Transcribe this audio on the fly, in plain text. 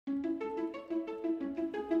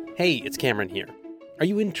Hey, it's Cameron here. Are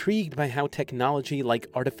you intrigued by how technology like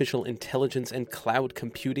artificial intelligence and cloud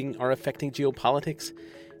computing are affecting geopolitics?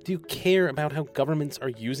 Do you care about how governments are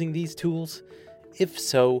using these tools? If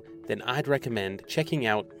so, then I'd recommend checking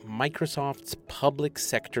out Microsoft's Public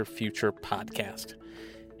Sector Future podcast.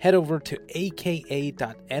 Head over to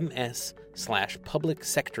aka.ms/public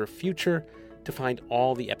sector future to find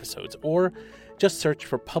all the episodes, or just search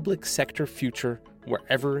for Public Sector Future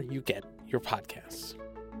wherever you get your podcasts.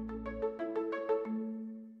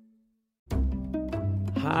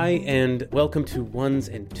 Hi, and welcome to Ones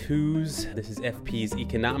and Twos. This is FP's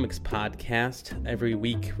Economics Podcast. Every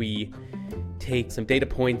week we take some data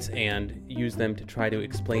points and use them to try to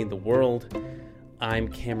explain the world. I'm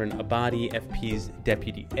Cameron Abadi, FP's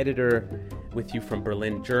Deputy Editor, with you from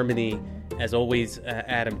Berlin, Germany. As always,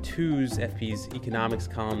 Adam Tooze, FP's Economics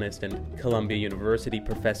columnist and Columbia University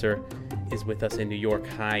professor, is with us in New York.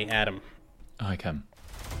 Hi, Adam. Hi, Cam.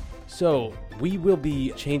 So, we will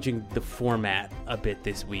be changing the format a bit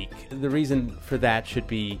this week. The reason for that should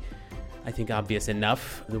be, I think, obvious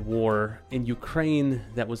enough. The war in Ukraine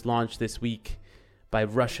that was launched this week by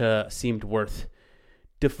Russia seemed worth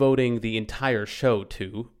devoting the entire show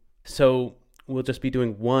to. So, we'll just be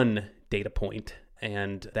doing one data point,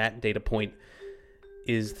 and that data point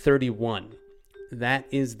is 31. That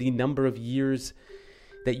is the number of years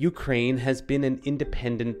that Ukraine has been an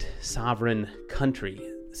independent, sovereign country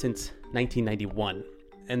since 1991.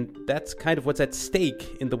 And that's kind of what's at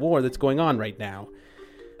stake in the war that's going on right now.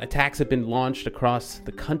 Attacks have been launched across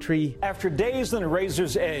the country. After days on a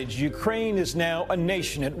razor's edge, Ukraine is now a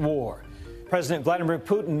nation at war. President Vladimir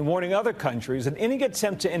Putin warning other countries that any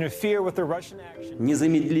attempt to interfere with the Russian action.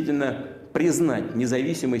 Незамедлительно признать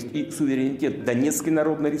независимость и суверенитет Донецкой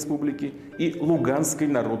Народной Республики и Луганской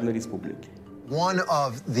Народной Республики. One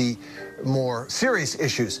of the more serious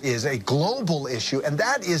issues is a global issue, and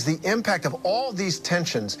that is the impact of all these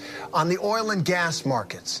tensions on the oil and gas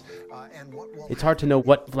markets. It's hard to know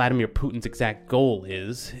what Vladimir Putin's exact goal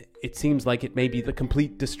is. It seems like it may be the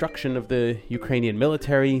complete destruction of the Ukrainian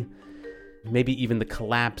military, maybe even the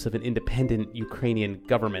collapse of an independent Ukrainian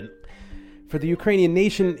government. For the Ukrainian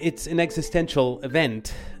nation, it's an existential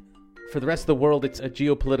event. For the rest of the world, it's a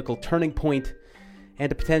geopolitical turning point and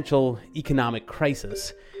a potential economic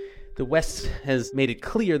crisis. The West has made it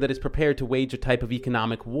clear that it's prepared to wage a type of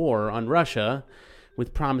economic war on Russia,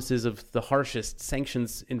 with promises of the harshest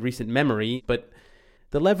sanctions in recent memory, but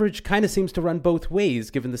the leverage kind of seems to run both ways,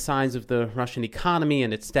 given the size of the Russian economy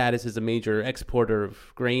and its status as a major exporter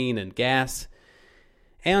of grain and gas.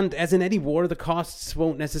 And as in any war, the costs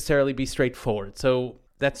won't necessarily be straightforward. So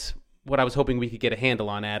that's what I was hoping we could get a handle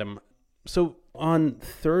on, Adam. So on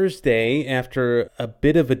Thursday, after a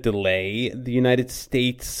bit of a delay, the United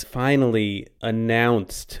States finally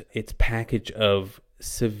announced its package of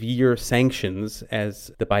severe sanctions,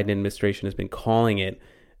 as the Biden administration has been calling it.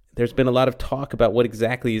 There's been a lot of talk about what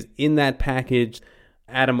exactly is in that package.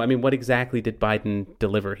 Adam, what exactly did Biden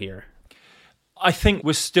deliver here? I think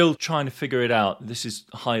we're still trying to figure it out. This is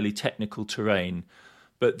highly technical terrain.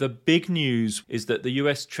 But the big news is that the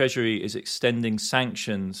US Treasury is extending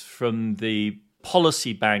sanctions from the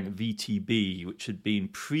policy bank VTB, which had been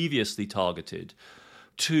previously targeted,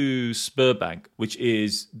 to Sberbank, which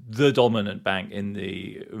is the dominant bank in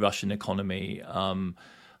the Russian economy,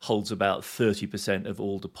 holds about 30% of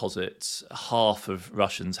all deposits. Half of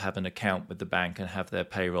Russians have an account with the bank and have their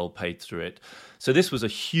payroll paid through it. So this was a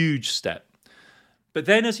huge step. But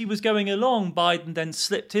then as he was going along, Biden then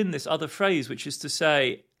slipped in this other phrase, which is to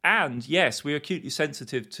say, and yes, we're acutely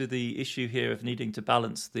sensitive to the issue here of needing to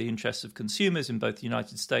balance the interests of consumers in both the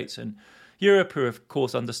United States and Europe, who are, of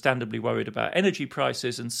course, understandably worried about energy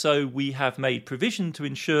prices. And so we have made provision to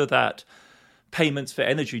ensure that payments for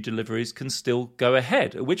energy deliveries can still go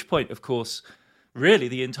ahead, at which point, of course, really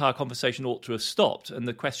the entire conversation ought to have stopped. And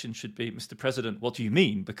the question should be, Mr. President, what do you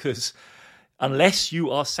mean? Because unless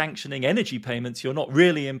you are sanctioning energy payments, you're not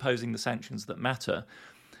really imposing the sanctions that matter.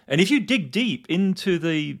 And if you dig deep into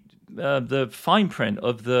the fine print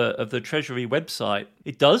of the Treasury website,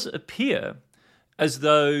 it does appear as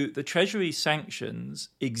though the Treasury sanctions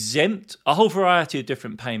exempt a whole variety of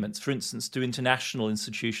different payments, for instance, to international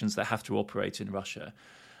institutions that have to operate in Russia.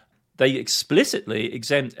 They explicitly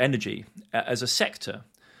exempt energy as a sector.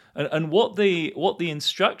 And what the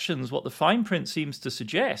instructions, what the fine print seems to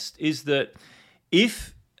suggest is that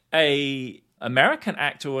if a American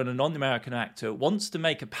actor or a non-American actor wants to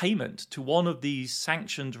make a payment to one of these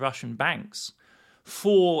sanctioned Russian banks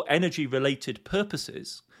for energy-related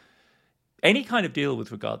purposes, any kind of deal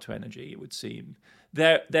with regard to energy, it would seem,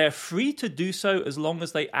 they're free to do so as long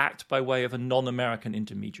as they act by way of a non-American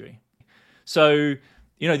intermediary. So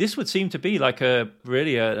this would seem to be like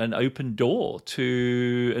an open door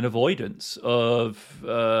to an avoidance of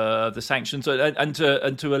the sanctions and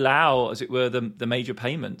to allow, as it were, the major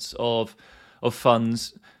payments of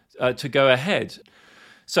funds to go ahead.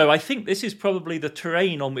 So I think this is probably the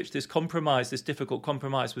terrain on which this difficult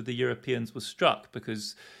compromise with the Europeans was struck,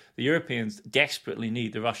 because the Europeans desperately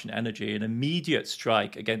need the Russian energy. An immediate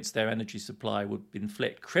strike against their energy supply would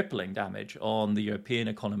inflict crippling damage on the European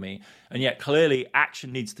economy. And yet clearly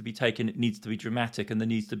action needs to be taken, it needs to be dramatic, and there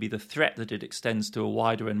needs to be the threat that it extends to a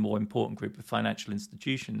wider and more important group of financial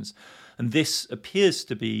institutions. And this appears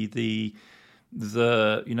to be the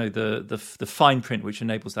fine print which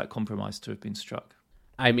enables that compromise to have been struck.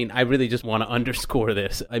 I mean, I really just want to underscore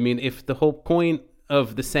this. I mean, if the whole point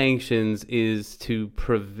of the sanctions is to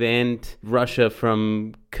prevent Russia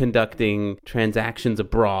from conducting transactions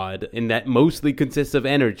abroad, and that mostly consists of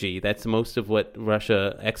energy, that's most of what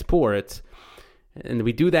Russia exports, and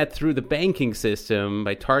we do that through the banking system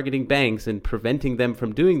by targeting banks and preventing them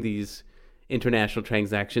from doing these international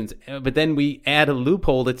transactions, but then we add a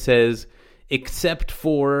loophole that says, except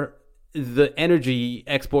for the energy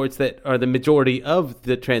exports that are the majority of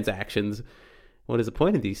the transactions, what is the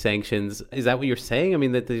point of these sanctions? Is that what you're saying? I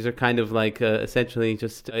mean, that these are kind of like essentially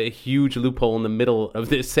just a huge loophole in the middle of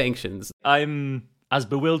this sanctions. I'm as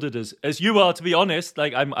bewildered as you are, to be honest.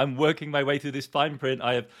 Like I'm working my way through this fine print.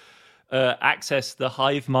 I have accessed the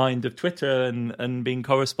hive mind of Twitter and been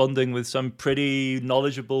corresponding with some pretty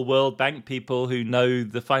knowledgeable World Bank people who know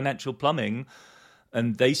the financial plumbing.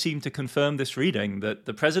 And they seem to confirm this reading, that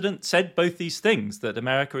the president said both these things, that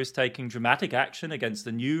America is taking dramatic action against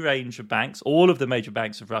the new range of banks. All of the major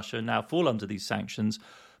banks of Russia now fall under these sanctions.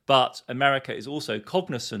 But America is also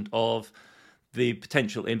cognizant of the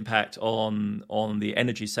potential impact on the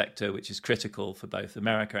energy sector, which is critical for both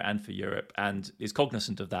America and for Europe, and is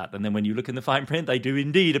cognizant of that. And then when you look in the fine print, they do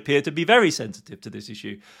indeed appear to be very sensitive to this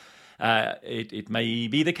issue. It may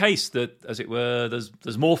be the case that, as it were,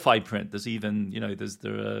 there's more fine print. There's even,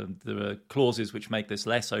 there are clauses which make this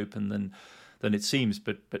less open than it seems.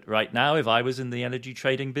 But right now, if I was in the energy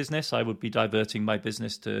trading business, I would be diverting my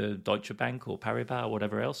business to Deutsche Bank or Paribas or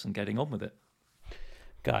whatever else and getting on with it.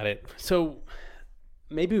 Got it. So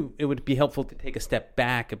maybe it would be helpful to take a step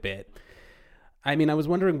back a bit. I mean, I was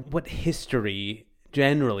wondering what history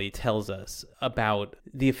generally tells us about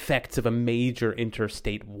the effects of a major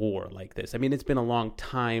interstate war like this. I mean, it's been a long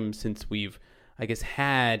time since we've, I guess,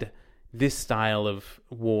 had this style of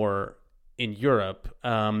war in Europe.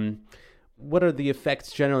 What are the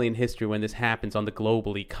effects generally in history when this happens on the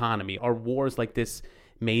global economy? Are wars like this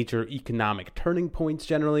major economic turning points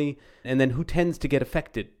generally? And then who tends to get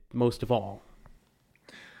affected most of all?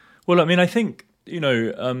 Well, I mean, I think,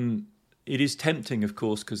 it is tempting, of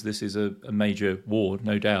course, because this is a major war,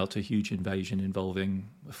 no doubt, a huge invasion involving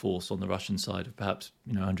a force on the Russian side of perhaps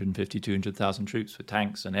 150, 200,000 troops with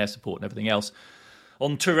tanks and air support and everything else,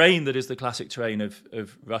 on terrain that is the classic terrain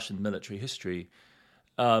of Russian military history.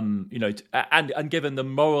 And given the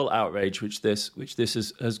moral outrage which this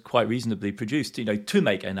has quite reasonably produced, to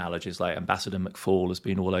make analogies like Ambassador McFaul has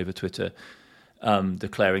been all over Twitter,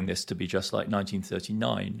 declaring this to be just like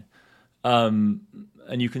 1939.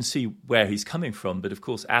 And you can see where he's coming from, but of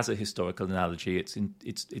course, as a historical analogy,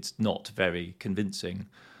 it's not very convincing.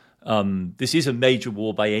 This is a major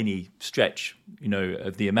war by any stretch,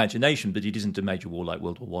 of the imagination, but it isn't a major war like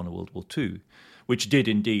World War I or World War II, which did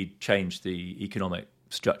indeed change the economic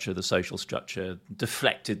structure, the social structure,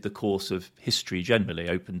 deflected the course of history generally,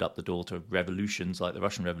 opened up the door to revolutions like the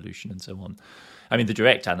Russian Revolution and so on. I mean, the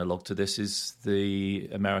direct analogue to this is the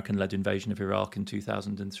American-led invasion of Iraq in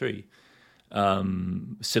 2003.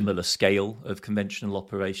 Similar scale of conventional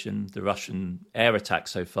operation. The Russian air attack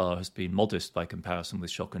so far has been modest by comparison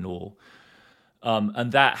with shock and awe.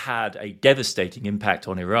 And that had a devastating impact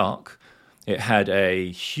on Iraq. It had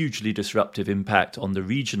a hugely disruptive impact on the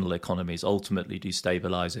regional economies, ultimately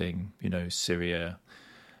destabilizing, Syria,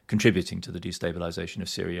 contributing to the destabilization of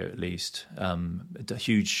Syria at least. A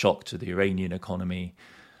huge shock to the Iranian economy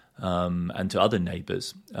and to other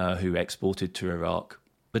neighbors who exported to Iraq.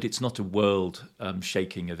 But it's not a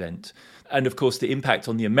world-shaking event. And, of course, the impact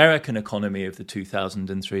on the American economy of the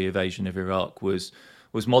 2003 invasion of Iraq was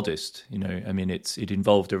modest. It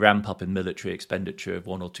involved a ramp-up in military expenditure of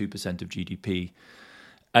 1 or 2% of GDP.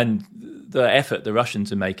 And the effort the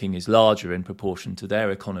Russians are making is larger in proportion to their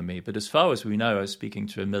economy. But as far as we know, I was speaking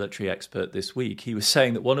to a military expert this week, he was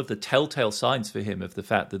saying that one of the telltale signs for him of the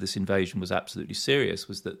fact that this invasion was absolutely serious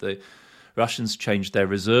was that the Russians changed their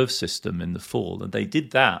reserve system in the fall, and they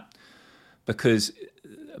did that because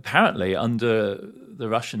apparently under the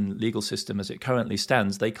Russian legal system as it currently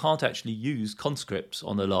stands, they can't actually use conscripts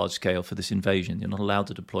on a large scale for this invasion. You're not allowed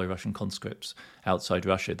to deploy Russian conscripts outside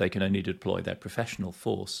Russia. They can only deploy their professional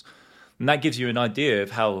force. And that gives you an idea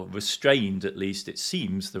of how restrained, at least it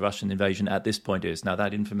seems, the Russian invasion at this point is. Now,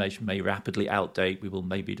 that information may rapidly outdate. We will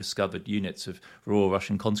maybe discover units of raw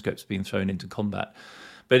Russian conscripts being thrown into combat.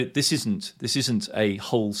 But this isn't a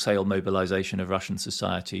wholesale mobilization of Russian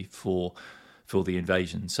society for the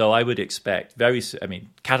invasion. So I would expect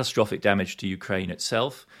catastrophic damage to Ukraine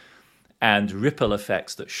itself and ripple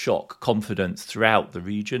effects that shock confidence throughout the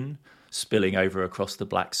region, spilling over across the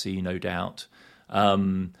Black Sea, no doubt.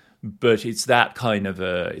 But it's that kind of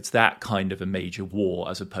a major war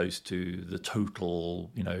as opposed to the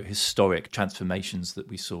total, historic transformations that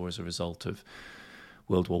we saw as a result of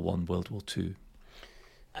World War I, World War II.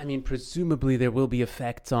 I mean, presumably there will be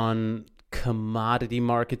effects on commodity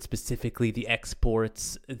markets, specifically the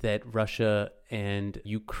exports that Russia and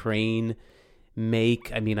Ukraine make.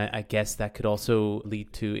 I mean, I guess that could also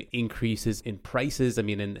lead to increases in prices. I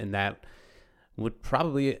mean, and that would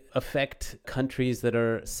probably affect countries that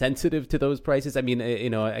are sensitive to those prices. I mean,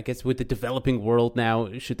 I guess with the developing world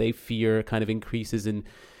now, should they fear kind of increases in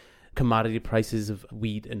commodity prices of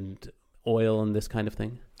wheat and oil and this kind of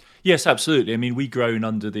thing? Yes, absolutely. I mean, we groan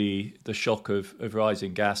under the shock of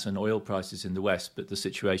rising gas and oil prices in the West, but the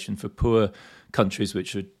situation for poor countries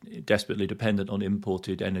which are desperately dependent on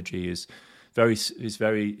imported energy is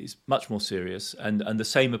much more serious. And the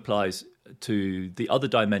same applies to the other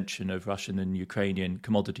dimension of Russian and Ukrainian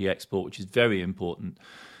commodity export, which is very important,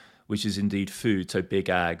 which is indeed food. So big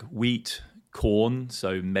ag, wheat, corn,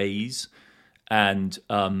 so maize, and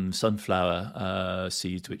sunflower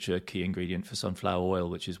seeds, which are a key ingredient for sunflower oil,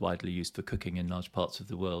 which is widely used for cooking in large parts of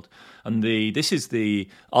the world. And this is the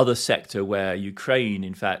other sector where Ukraine,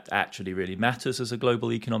 in fact, actually really matters as a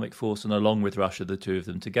global economic force. And along with Russia, the two of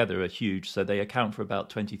them together are huge. So they account for about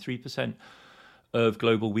 23% of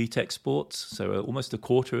global wheat exports, so almost a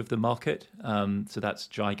quarter of the market. So that's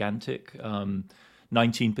gigantic.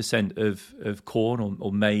 19% of corn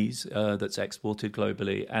or maize that's exported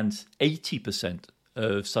globally, and 80%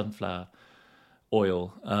 of sunflower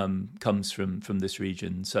oil comes from this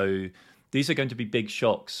region. So these are going to be big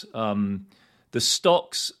shocks. The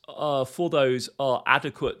stocks for those are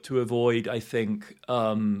adequate to avoid, I think,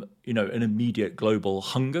 an immediate global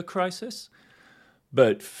hunger crisis.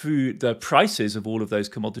 But the prices of all of those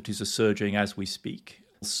commodities are surging as we speak.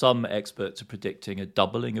 Some experts are predicting a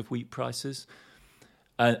doubling of wheat prices.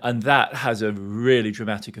 And that has a really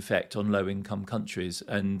dramatic effect on low-income countries.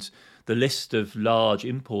 And the list of large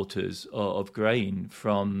importers of grain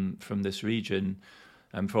from this region,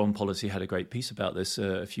 and Foreign Policy had a great piece about this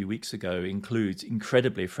a few weeks ago, includes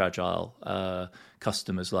incredibly fragile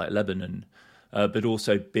customers like Lebanon, but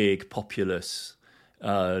also big, populous,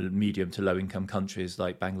 medium to low-income countries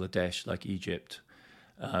like Bangladesh, like Egypt,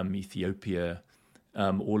 Ethiopia,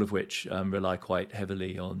 all of which rely quite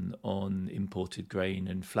heavily on imported grain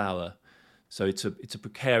and flour. So it's a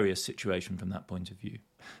precarious situation from that point of view.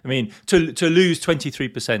 I mean, to lose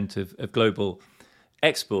 23% of global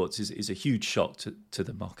exports is a huge shock to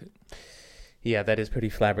the market. Yeah, that is pretty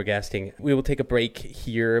flabbergasting. We will take a break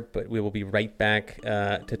here, but we will be right back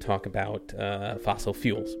to talk about fossil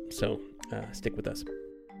fuels. So stick with us.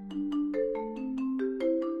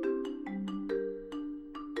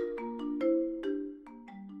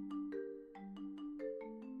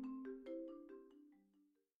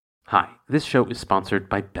 Hi, this show is sponsored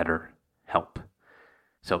by BetterHelp.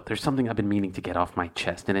 So there's something I've been meaning to get off my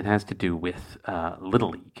chest, and it has to do with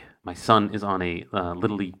Little League. My son is on a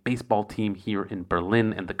Little League baseball team here in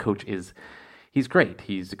Berlin, and the coach he's great.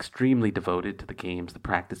 He's extremely devoted to the games, the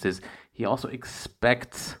practices. He also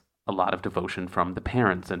expects a lot of devotion from the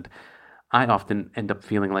parents, and I often end up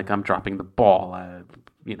feeling like I'm dropping the ball,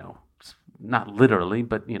 not literally,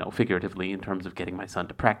 but, figuratively, in terms of getting my son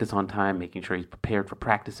to practice on time, making sure he's prepared for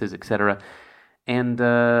practices, etc. And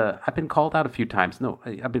I've been called out a few times. No,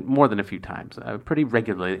 I've been more than a few times. Pretty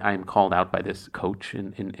regularly, I am called out by this coach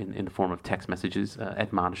in the form of text messages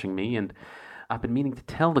admonishing me. And I've been meaning to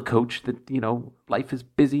tell the coach that, life is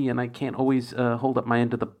busy and I can't always hold up my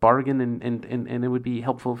end of the bargain, and it would be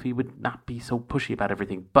helpful if he would not be so pushy about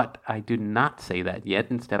everything. But I do not say that yet.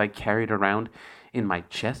 Instead, I carry it around in my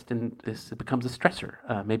chest, and this becomes a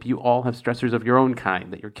stressor. Maybe you all have stressors of your own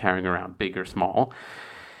kind that you're carrying around, big or small.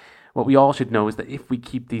 What we all should know is that if we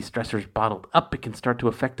keep these stressors bottled up, it can start to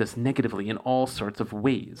affect us negatively in all sorts of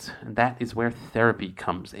ways. And that is where therapy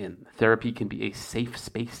comes in. Therapy can be a safe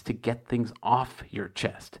space to get things off your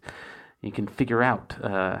chest. You can figure out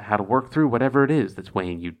how to work through whatever it is that's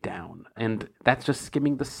weighing you down. And that's just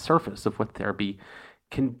skimming the surface of what therapy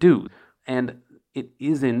can do. And it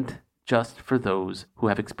isn't just for those who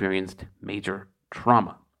have experienced major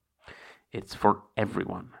trauma. It's for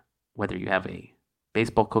everyone, whether you have a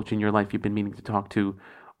baseball coach in your life you've been meaning to talk to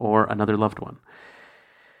or another loved one.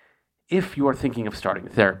 If you are thinking of starting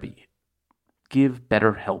therapy, give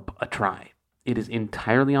BetterHelp a try. It is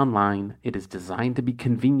entirely online. It is designed to be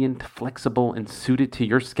convenient, flexible, and suited to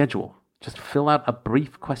your schedule. Just fill out a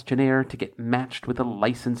brief questionnaire to get matched with a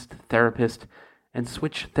licensed therapist and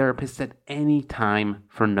switch therapists at any time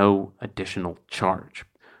for no additional charge.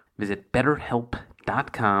 Visit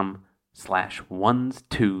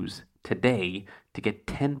BetterHelp.com/ones2s today to get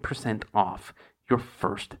 10% off your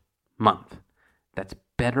first month. That's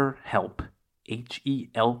BetterHelp,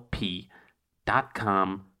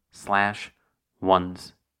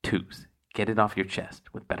 HELP.com/ones2s. Get it off your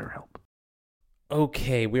chest with BetterHelp.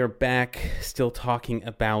 Okay, we are back, still talking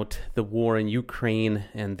about the war in Ukraine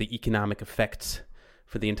and the economic effects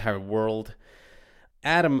for the entire world.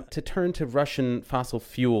 Adam, to turn to Russian fossil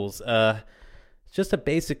fuels, just a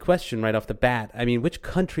basic question right off the bat. I mean, which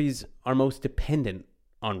countries are most dependent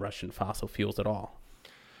on Russian fossil fuels at all?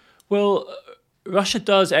 Well, Russia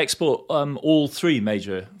does export all three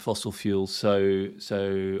major fossil fuels, so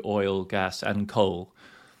oil, gas, and coal.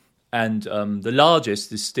 And the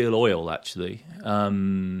largest is still oil, actually.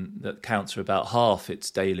 That counts for about half its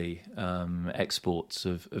daily exports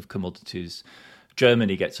of commodities.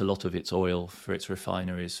 Germany gets a lot of its oil for its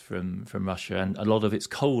refineries from Russia, and a lot of its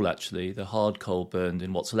coal, actually, the hard coal burned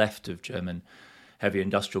in what's left of German heavy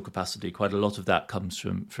industrial capacity. Quite a lot of that comes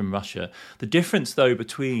from Russia. The difference, though,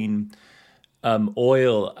 between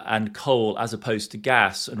oil and coal as opposed to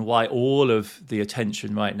gas, and why all of the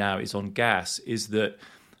attention right now is on gas, is that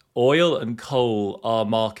oil and coal are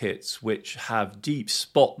markets which have deep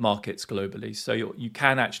spot markets globally. So you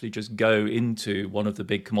can actually just go into one of the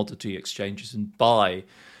big commodity exchanges and buy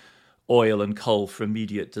oil and coal for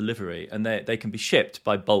immediate delivery. And they can be shipped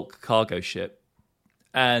by bulk cargo ship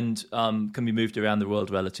and can be moved around the world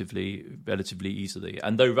relatively easily.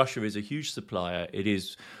 And though Russia is a huge supplier, it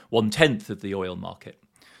is 1/10 of the oil market.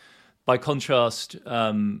 By contrast,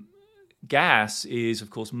 gas is,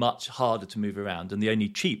 of course, much harder to move around, and the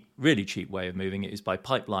only really cheap way of moving it is by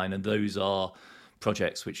pipeline, and those are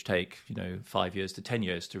projects which take 5 years to 10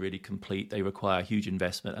 years to really complete. They require huge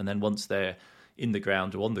investment, and then once they're in the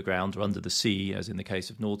ground or on the ground or under the sea, as in the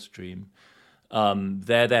case of Nord Stream,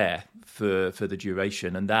 they're there for the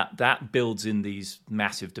duration, and that builds in these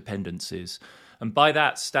massive dependencies. And by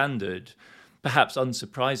that standard, perhaps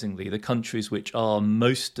unsurprisingly, the countries which are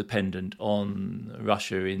most dependent on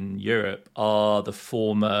Russia in Europe are the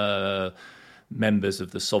former members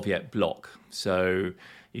of the Soviet bloc. So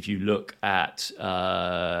if you look at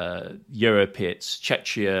Europe, it's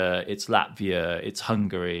Czechia, it's Latvia, it's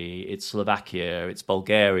Hungary, it's Slovakia, it's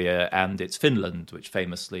Bulgaria, and it's Finland, which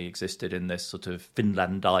famously existed in this sort of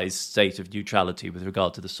Finlandized state of neutrality with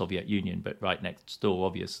regard to the Soviet Union, but right next door,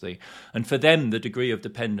 obviously. And for them, the degree of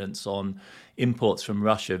dependence on imports from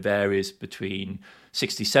Russia varies between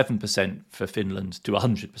 67% for Finland to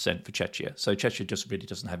 100% for Czechia. So Czechia just really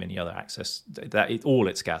doesn't have any other access. All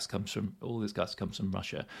its gas comes from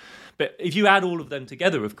Russia. But if you add all of them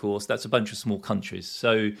together, of course, that's a bunch of small countries.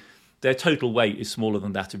 So their total weight is smaller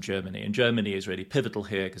than that of Germany. And Germany is really pivotal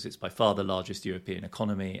here because it's by far the largest European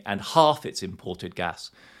economy, and half its imported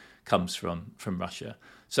gas comes from Russia.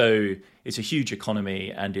 So it's a huge economy,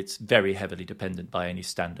 and it's very heavily dependent by any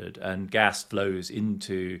standard. And gas flows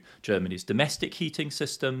into Germany's domestic heating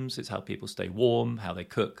systems. It's how people stay warm, how they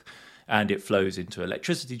cook. And it flows into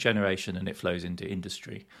electricity generation, and it flows into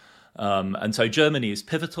industry. And so Germany is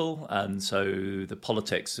pivotal. And so the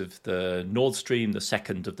politics of the Nord Stream, the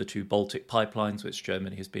second of the two Baltic pipelines, which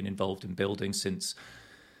Germany has been involved in building since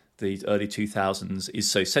the early 2000s,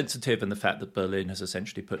 is so sensitive, and the fact that Berlin has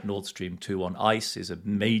essentially put Nord Stream 2 on ice is a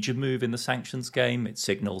major move in the sanctions game. It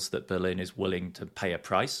signals that Berlin is willing to pay a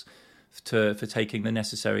price for taking the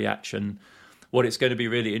necessary action. What it's going to be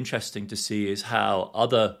really interesting to see is how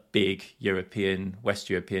other big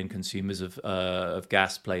West European consumers of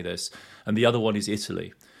gas play this. And the other one is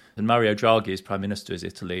Italy. And Mario Draghi, as Prime Minister of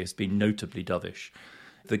Italy, has been notably dovish.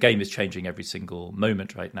 The game is changing every single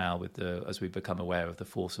moment right now as we become aware of the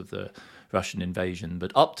force of the Russian invasion.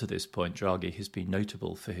 But up to this point, Draghi has been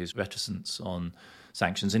notable for his reticence on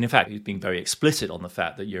sanctions. And in fact, he's been very explicit on the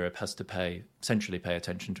fact that Europe has to essentially pay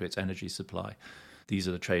attention to its energy supply. These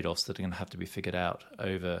are the trade-offs that are going to have to be figured out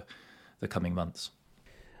over the coming months.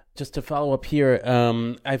 Just to follow up here,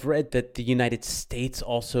 I've read that the United States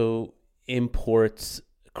also imports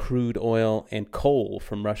crude oil and coal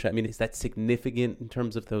from Russia. I mean, is that significant in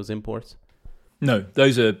terms of those imports? No,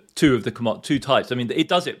 those are two of the two types. I mean, it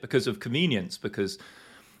does it because of convenience, because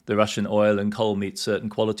the Russian oil and coal meet certain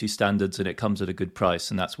quality standards and it comes at a good price,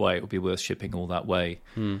 and that's why it would be worth shipping all that way.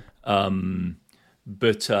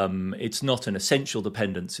 But it's not an essential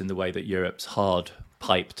dependence in the way that Europe's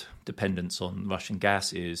hard-piped dependence on Russian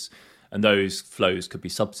gas is, and those flows could be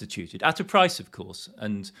substituted at a price, of course.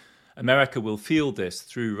 And America will feel this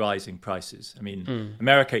through rising prices. I mean,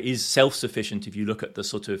 America is self-sufficient if you look at the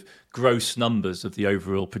sort of gross numbers of the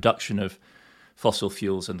overall production of fossil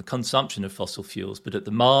fuels and the consumption of fossil fuels, but at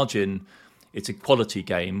the margin, it's a quality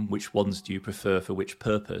game. Which ones do you prefer for which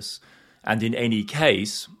purpose? And in any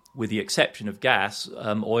case, with the exception of gas,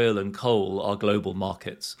 oil and coal are global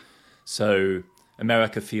markets. So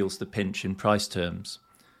America feels the pinch in price terms.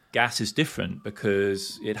 Gas is different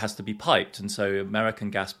because it has to be piped, and so American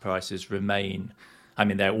gas prices remain, I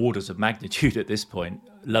mean, they're orders of magnitude at this point,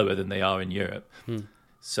 lower than they are in Europe.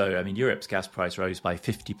 So, I mean, Europe's gas price rose by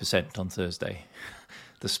 50% on Thursday,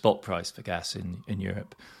 the spot price for gas in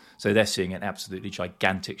Europe. So they're seeing an absolutely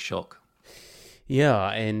gigantic shock. Yeah,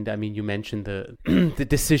 and I mean, you mentioned the the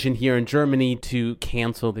decision here in Germany to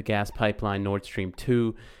cancel the gas pipeline Nord Stream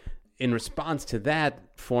 2. In response to that,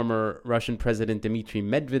 former Russian President Dmitry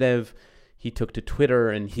Medvedev, he took to Twitter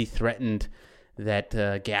and he threatened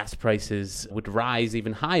that gas prices would rise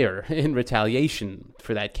even higher in retaliation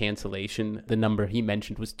for that cancellation. The number he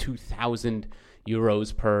mentioned was 2,000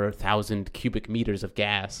 euros per 1,000 cubic meters of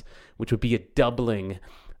gas, which would be a doubling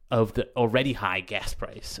of the already high gas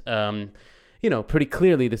price. Pretty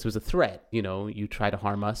clearly this was a threat. You try to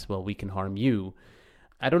harm us, well, we can harm you.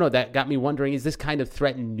 I don't know, that got me wondering, is this kind of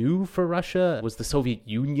threat new for Russia? Was the Soviet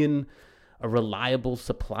Union a reliable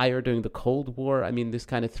supplier during the Cold War? I mean, this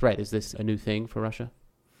kind of threat, is this a new thing for Russia?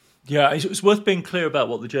 Yeah, it's worth being clear about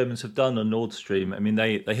what the Germans have done on Nord Stream. I mean,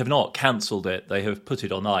 they have not cancelled it. They have put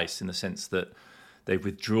it on ice in the sense that they've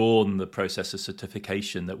withdrawn the process of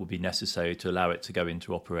certification that would be necessary to allow it to go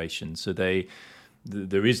into operation. So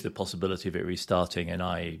there is the possibility of it restarting, and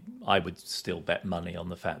I would still bet money on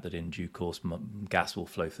the fact that in due course gas will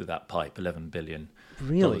flow through that pipe. $11 billion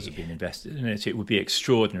have been invested in it. It would be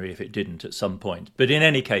extraordinary if it didn't at some point. But in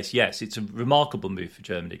any case, yes, it's a remarkable move for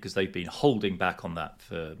Germany because they've been holding back on that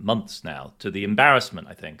for months now, to the embarrassment,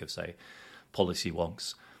 I think, of, say, policy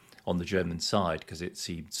wonks on the German side, because it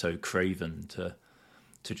seemed so craven to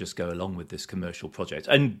just go along with this commercial project.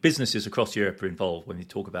 And businesses across Europe are involved when you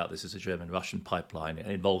talk about this as a German-Russian pipeline. It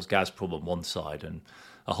involves Gazprom on one side and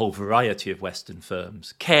a whole variety of Western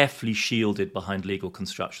firms, carefully shielded behind legal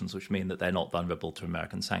constructions, which mean that they're not vulnerable to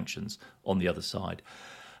American sanctions on the other side.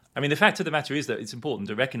 I mean, the fact of the matter is that it's important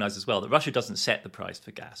to recognize as well that Russia doesn't set the price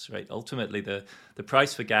for gas, right? Ultimately, the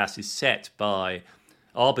price for gas is set by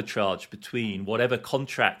arbitrage between whatever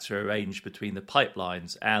contracts are arranged between the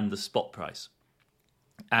pipelines and the spot price.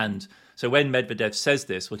 And so when Medvedev says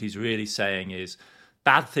this, what he's really saying is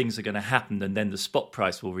bad things are going to happen and then the spot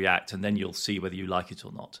price will react and then you'll see whether you like it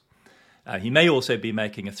or not. He may also be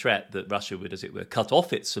making a threat that Russia would, as it were, cut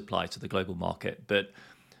off its supply to the global market. But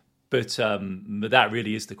that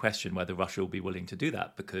really is the question, whether Russia will be willing to do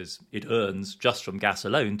that, because it earns, just from gas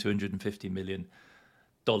alone, $250 million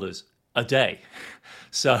a day.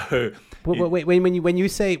 So wait, when you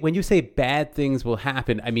say bad things will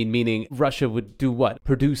happen, I mean, meaning Russia would do what?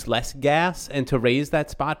 Produce less gas and to raise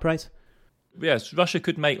that spot price? Yes, Russia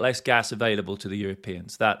could make less gas available to the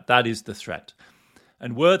Europeans. That is the threat.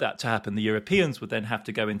 And were that to happen, the Europeans would then have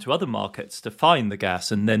to go into other markets to find the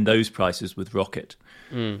gas, and then those prices would rocket.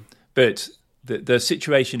 But the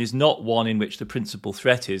situation is not one in which the principal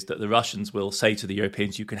threat is that the Russians will say to the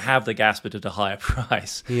Europeans, you can have the gas but at a higher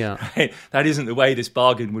price. Yeah. Right? That isn't the way this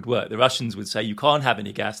bargain would work. The Russians would say you can't have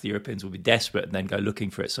any gas, the Europeans would be desperate and then go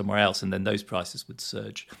looking for it somewhere else, and then those prices would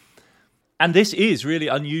surge. And this is really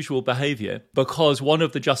unusual behaviour, because one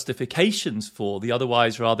of the justifications for the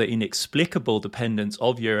otherwise rather inexplicable dependence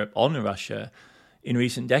of Europe on Russia in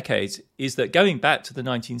recent decades is that going back to the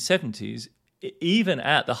 1970s, even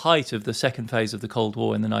at the height of the second phase of the Cold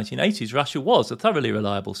War in the 1980s, Russia was a thoroughly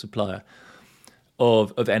reliable supplier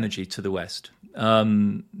of energy to the West.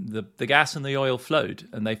 The gas and the oil flowed,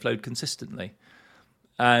 and they flowed consistently.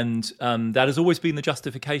 And that has always been the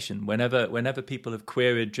justification. Whenever people have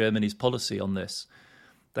queried Germany's policy on this,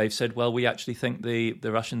 they've said, well, we actually think the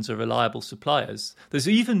Russians are reliable suppliers. There's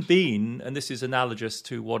even been, and this is analogous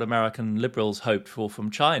to what American liberals hoped for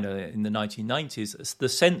from China in the 1990s, the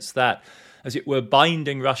sense that, as it were,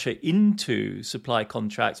 binding Russia into supply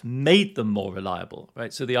contracts made them more reliable,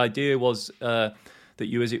 right? So the idea was that that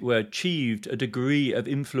you, as it were, achieved a degree of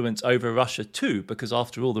influence over Russia too, because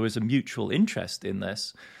after all, there is a mutual interest in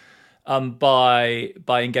this, by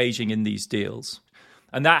engaging in these deals.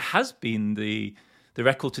 And that has been the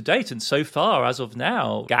record to date. And so far, as of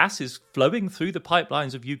now, gas is flowing through the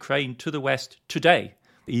pipelines of Ukraine to the west today,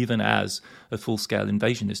 even as a full-scale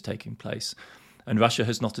invasion is taking place. And Russia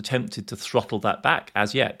has not attempted to throttle that back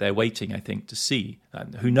as yet. They're waiting, I think, to see.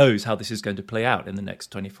 And who knows how this is going to play out in the next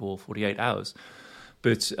 24, 48 hours.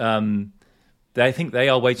 But I think they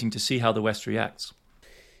are waiting to see how the West reacts.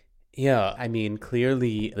 Yeah, I mean,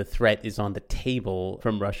 clearly the threat is on the table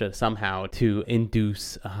from Russia somehow to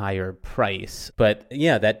induce a higher price. But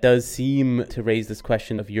yeah, that does seem to raise this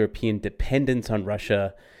question of European dependence on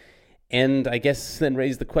Russia. And I guess then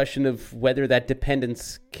raise the question of whether that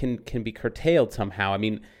dependence can be curtailed somehow. I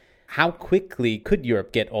mean, how quickly could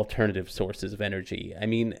Europe get alternative sources of energy? I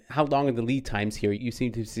mean, how long are the lead times here? You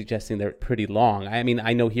seem to be suggesting they're pretty long. I mean,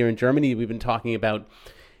 I know here in Germany, we've been talking about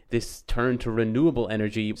this turn to renewable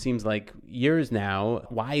energy. Seems like years now.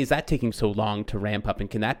 Why is that taking so long to ramp up, and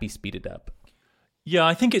can that be speeded up? Yeah,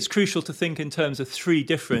 I think it's crucial to think in terms of three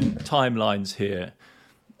different timelines here.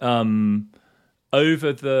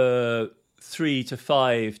 Over the 3 to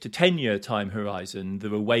 5 to 10 year time horizon,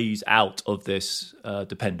 there are ways out of this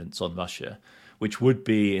dependence on Russia, which would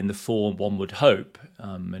be in the form one would hope.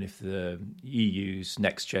 And if the EU's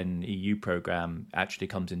next-gen EU program actually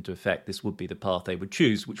comes into effect, this would be the path they would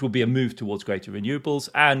choose, which would be a move towards greater renewables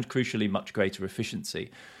and, crucially, much greater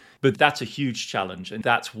efficiency. But that's a huge challenge, and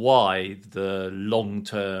that's why the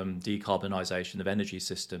long-term decarbonisation of energy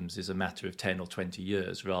systems is a matter of 10 or 20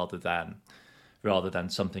 years rather than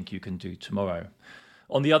something you can do tomorrow.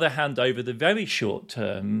 On the other hand, over the very short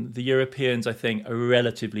term, the Europeans, I think, are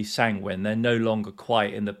relatively sanguine. They're no longer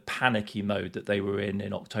quite in the panicky mode that they were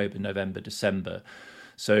in October, November, December.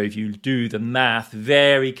 So if you do the math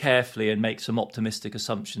very carefully and make some optimistic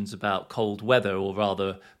assumptions about cold weather, or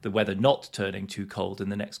rather the weather not turning too cold in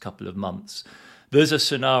the next couple of months, there's a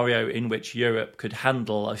scenario in which Europe could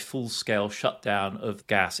handle a full-scale shutdown of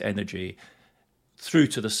gas energy through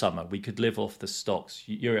to the summer. We could live off the stocks.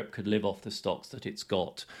 Europe could live off the stocks that it's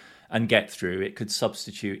got and get through. It could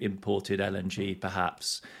substitute imported LNG,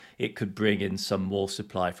 perhaps. It could bring in some more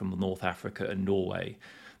supply from North Africa and Norway.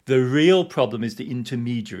 The real problem is the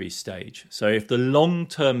intermediary stage. So if the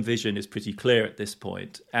long-term vision is pretty clear at this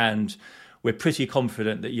point, and we're pretty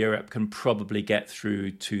confident that Europe can probably get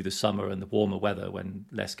through to the summer and the warmer weather when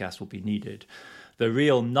less gas will be needed, the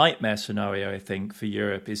real nightmare scenario, I think, for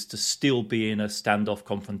Europe is to still be in a standoff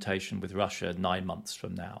confrontation with Russia 9 months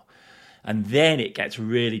from now. And then it gets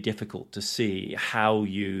really difficult to see how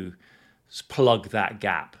you plug that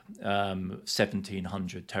gap,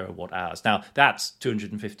 1,700 terawatt hours. Now, that's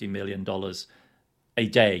 $250 million a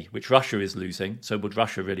day, which Russia is losing. So would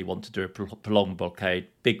Russia really want to do a prolonged blockade?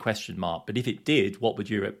 Big question mark. But if it did, what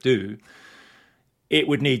would Europe do? It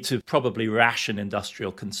would need to probably ration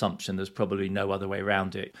industrial consumption. There's probably no other way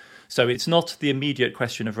around it. So it's not the immediate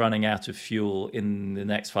question of running out of fuel in the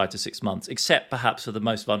next 5 to 6 months, except perhaps for the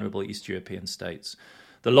most vulnerable East European states.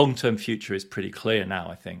 The long-term future is pretty clear now,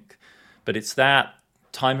 I think. But it's that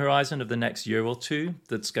time horizon of the next year or two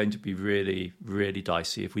that's going to be really, really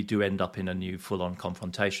dicey if we do end up in a new full-on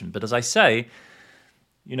confrontation. But as I say,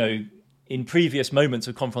 in previous moments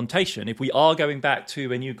of confrontation, if we are going back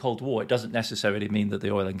to a new Cold War, it doesn't necessarily mean that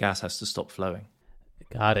the oil and gas has to stop flowing.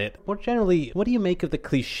 Got it. More generally, what do you make of the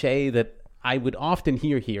cliche that I would often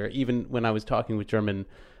hear here, even when I was talking with German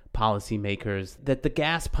policymakers, that the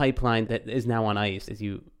gas pipeline that is now on ice, as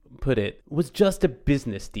you put it, was just a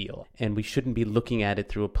business deal, and we shouldn't be looking at it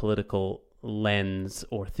through a political lens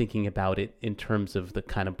or thinking about it in terms of the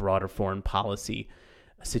kind of broader foreign policy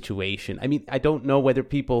situation? I mean, I don't know whether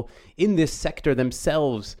people in this sector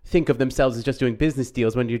themselves think of themselves as just doing business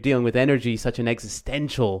deals when you're dealing with energy, such an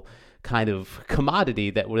existential kind of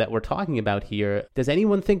commodity that we're talking about here. Does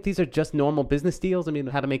anyone think these are just normal business deals? I mean,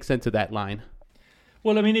 how to make sense of that line?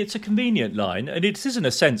 Well, I mean, it's a convenient line, and it is in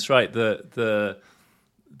a sense, right, the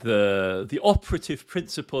operative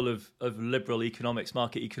principle of liberal economics,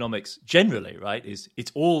 market economics generally, right, is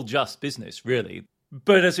it's all just business, really.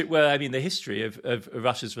 But as it were, I mean, the history of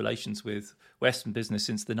Russia's relations with Western business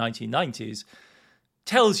since the 1990s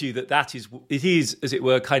tells you that it is, as it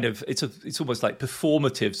were, kind of, it's almost like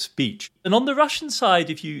performative speech. And on the Russian side,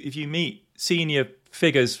 if you meet senior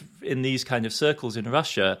figures in these kind of circles in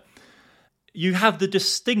Russia, you have the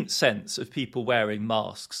distinct sense of people wearing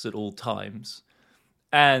masks at all times.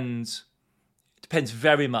 And it depends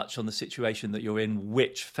very much on the situation that you're in,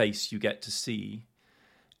 which face you get to see.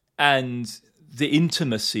 And the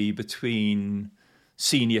intimacy between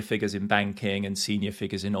senior figures in banking and senior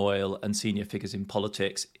figures in oil and senior figures in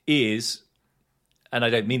politics is, and I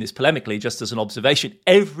don't mean this polemically, just as an observation,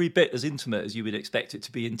 every bit as intimate as you would expect it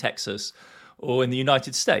to be in Texas or in the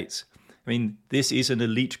United States. I mean, this is an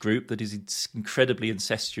elite group that is incredibly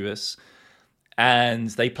incestuous, and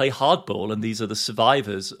they play hardball, and these are the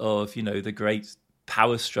survivors of, the great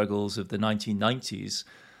power struggles of the 1990s.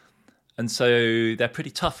 And so they're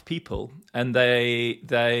pretty tough people, and they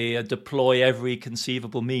deploy every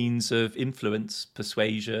conceivable means of influence,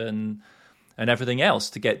 persuasion, and everything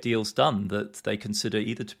else to get deals done that they consider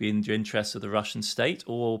either to be in the interests of the Russian state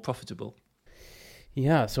or profitable.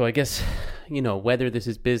 Yeah, so I guess, whether this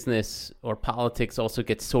is business or politics also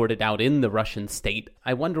gets sorted out in the Russian state.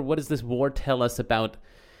 I wonder, what does this war tell us about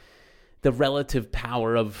the relative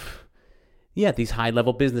power of, these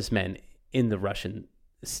high-level businessmen in the Russian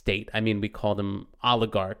state? I mean, we call them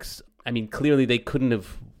oligarchs. I mean, clearly they couldn't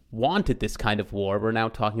have wanted this kind of war. We're now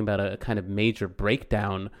talking about a kind of major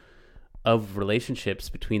breakdown of relationships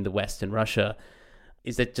between the West and Russia.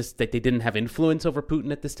 Is it just that they didn't have influence over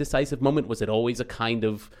Putin at this decisive moment? Was it always a kind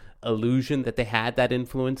of illusion that they had that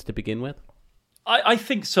influence to begin with? I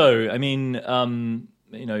think so. I mean,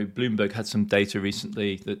 Bloomberg had some data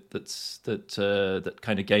recently that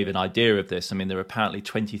kind of gave an idea of this. I mean, there are apparently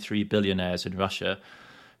 23 billionaires in Russia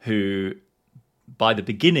who, by the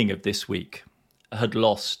beginning of this week, had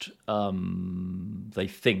lost, they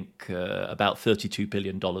think, about $32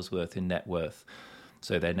 billion worth in net worth.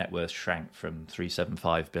 So their net worth shrank from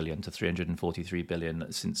 $375 billion to $343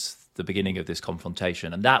 billion since the beginning of this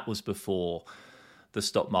confrontation. And that was before the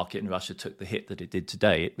stock market in Russia took the hit that it did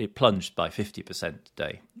today. It plunged by 50%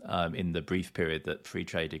 today in the brief period that free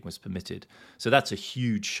trading was permitted. So that's a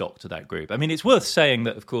huge shock to that group. I mean, it's worth saying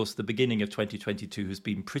that, of course, the beginning of 2022 has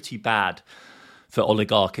been pretty bad for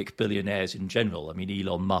oligarchic billionaires in general. I mean,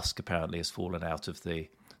 Elon Musk apparently has fallen out of the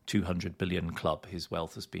 200 billion club. His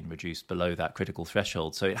wealth has been reduced below that critical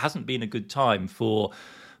threshold. So it hasn't been a good time for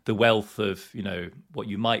the wealth of, what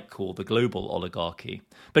you might call the global oligarchy.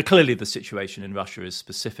 But clearly the situation in Russia is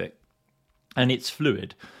specific and it's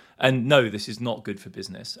fluid. And no, this is not good for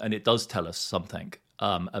business. And it does tell us something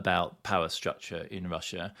about power structure in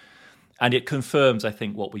Russia. And it confirms, I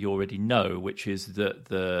think, what we already know, which is that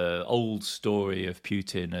the old story of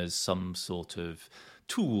Putin as some sort of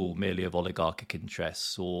tool merely of oligarchic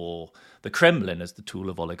interests, or the Kremlin as the tool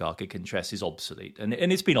of oligarchic interests, is obsolete. And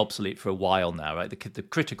it's been obsolete for a while now, right? The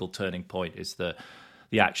critical turning point is the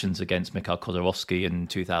actions against Mikhail Khodorkovsky in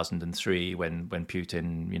 2003 when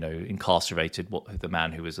Putin, incarcerated the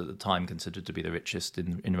man who was at the time considered to be the richest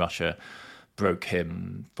in Russia, broke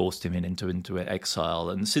him, forced him into exile.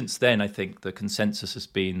 And since then, I think the consensus has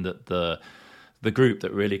been that the group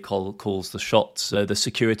that really calls the shots, the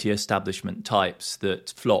security establishment types that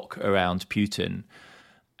flock around Putin.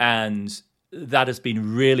 And that has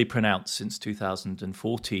been really pronounced since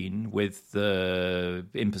 2014 with the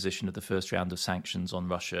imposition of the first round of sanctions on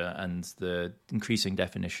Russia and the increasing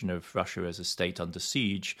definition of Russia as a state under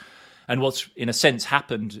siege. And what's, in a sense,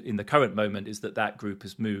 happened in the current moment is that group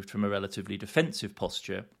has moved from a relatively defensive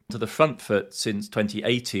posture to the front foot since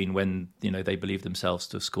 2018, when they believe themselves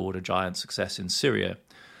to have scored a giant success in Syria.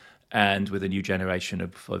 And with a new generation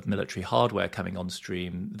of military hardware coming on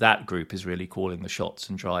stream, that group is really calling the shots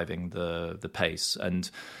and driving the pace. And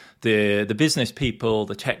the business people,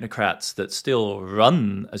 the technocrats that still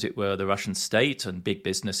run, as it were, the Russian state and big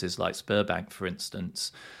businesses like Sberbank, for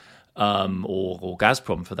instance, or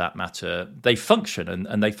Gazprom for that matter, they function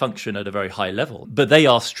and they function at a very high level. But they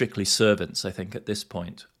are strictly servants, I think, at this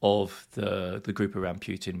point, of the group around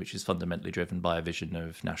Putin, which is fundamentally driven by a vision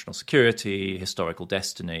of national security, historical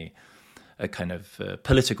destiny, a kind of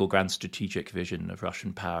political grand strategic vision of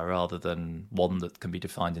Russian power rather than one that can be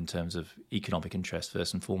defined in terms of economic interest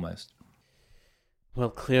first and foremost. Well,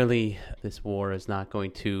 clearly this war is not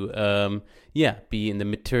going to, be in the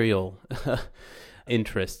material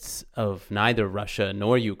interests of neither Russia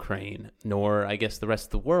nor Ukraine, nor, I guess, the rest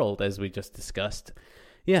of the world, as we just discussed.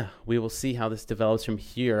 Yeah, we will see how this develops from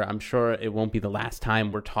here. I'm sure it won't be the last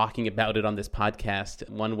time we're talking about it on this podcast.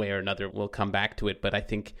 One way or another, we'll come back to it, but I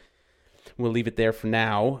think we'll leave it there for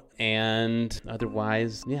now. And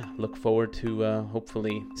otherwise, look forward to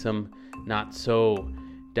hopefully some not so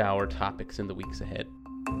dour topics in the weeks ahead.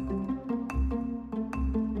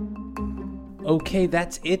 Okay,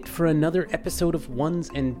 that's it for another episode of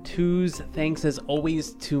Ones and Twos. Thanks as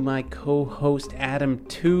always to my co-host Adam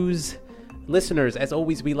Tooze. Listeners, as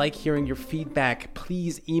always, we like hearing your feedback.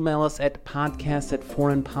 Please email us at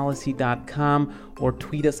podcast@foreignpolicy.com or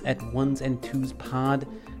tweet us at onesandtwosPod.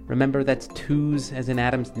 Remember, that's Tooze as in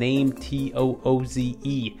Adam's name, Tooze.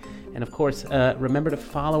 And of course, remember to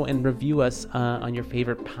follow and review us on your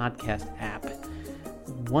favorite podcast app.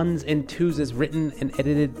 Ones and Twos is written and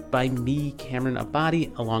edited by me, Cameron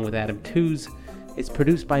Abadi, along with Adam Tooze. It's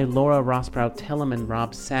produced by Laura Rosbrow-Tellem and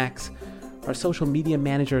Rob Sachs. Our social media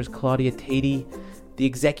manager is Claudia Tatey. The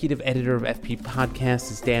executive editor of FP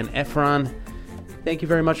Podcast is Dan Efron. Thank you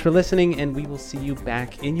very much for listening, and we will see you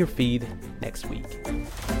back in your feed next week.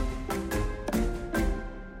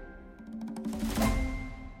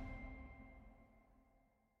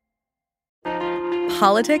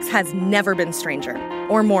 Politics has never been stranger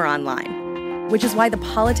or more online, which is why the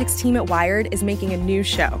politics team at Wired is making a new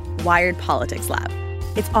show, Wired Politics Lab.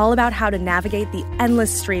 It's all about how to navigate the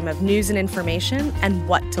endless stream of news and information and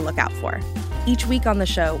what to look out for. Each week on the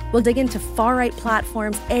show, we'll dig into far-right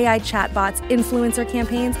platforms, AI chatbots, influencer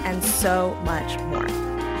campaigns, and so much more.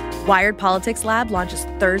 Wired Politics Lab launches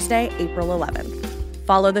Thursday, April 11th.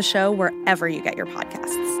 Follow the show wherever you get your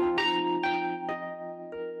podcasts.